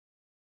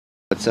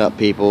What's up,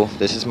 people?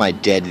 This is my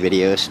dead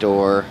video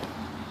store.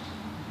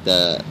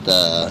 The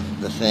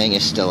thing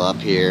is still up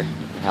here.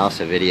 House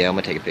of video. I'm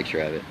gonna take a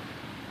picture of it.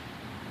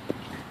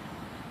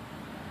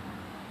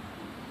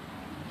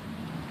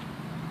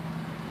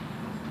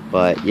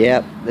 But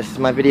yeah, this is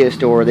my video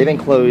store. They've been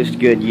closed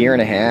good year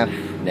and a half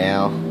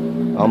now,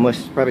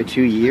 almost probably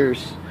 2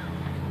 years,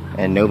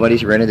 and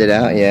nobody's rented it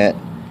out yet.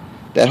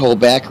 That whole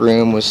back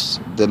room was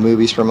the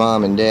movies for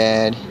Mom and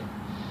Dad,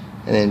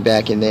 and then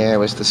back in there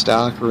was the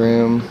stock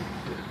room.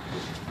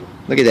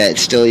 Look at that,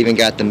 it's still even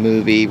got the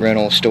movie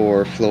rental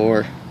store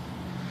floor.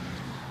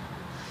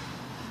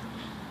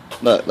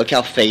 Look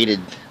how faded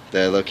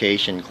the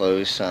location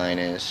closed sign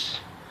is,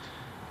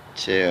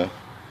 too.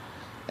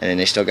 And then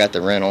they still got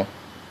the rental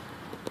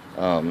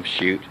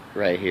shoot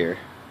right here.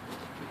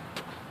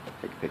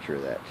 Take a picture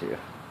of that, too.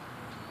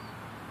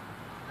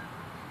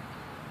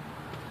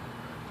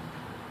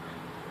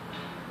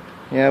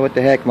 Yeah, what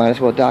the heck, might as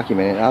well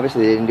document it.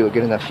 Obviously they didn't do a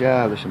good enough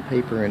job. There's some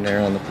paper in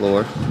there on the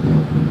floor.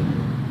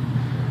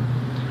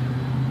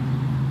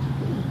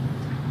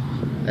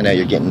 I know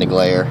you're getting the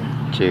glare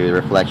too, the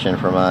reflection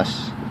from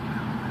us.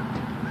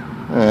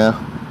 Yeah.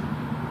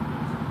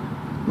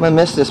 I'm gonna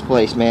miss this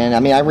place, man. I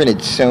mean, I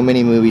rented so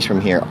many movies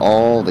from here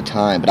all the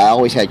time, but I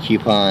always had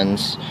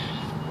coupons.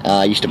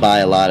 I used to buy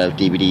a lot of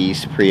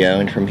DVDs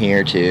pre-owned from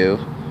here too.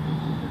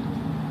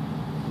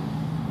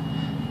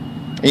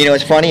 And, you know,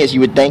 what's funny is you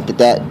would think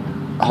that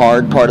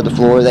hard part of the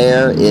floor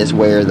there is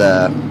where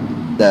the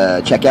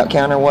checkout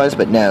counter was,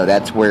 but no,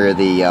 that's where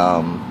they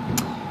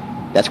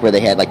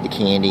had like the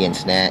candy and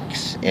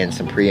snacks and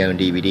some pre-owned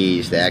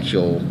DVDs. The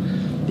actual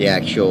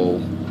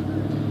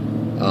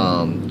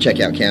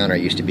checkout counter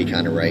used to be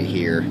kind of right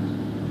here.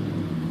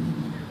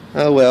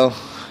 Oh well,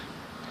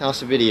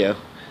 House of Video.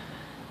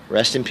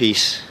 Rest in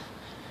peace.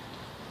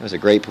 It was a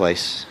great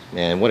place,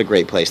 man. What a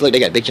great place. Look, they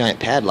got a big giant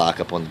padlock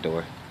up on the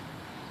door,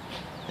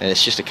 and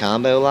it's just a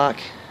combo lock.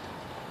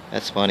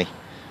 That's funny.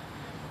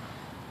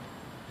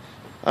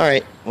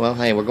 Alright, well,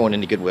 hey, we're going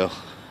into Goodwill.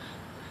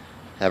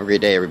 Have a great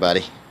day,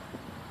 everybody.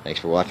 Thanks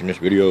for watching this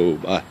video.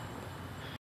 Bye.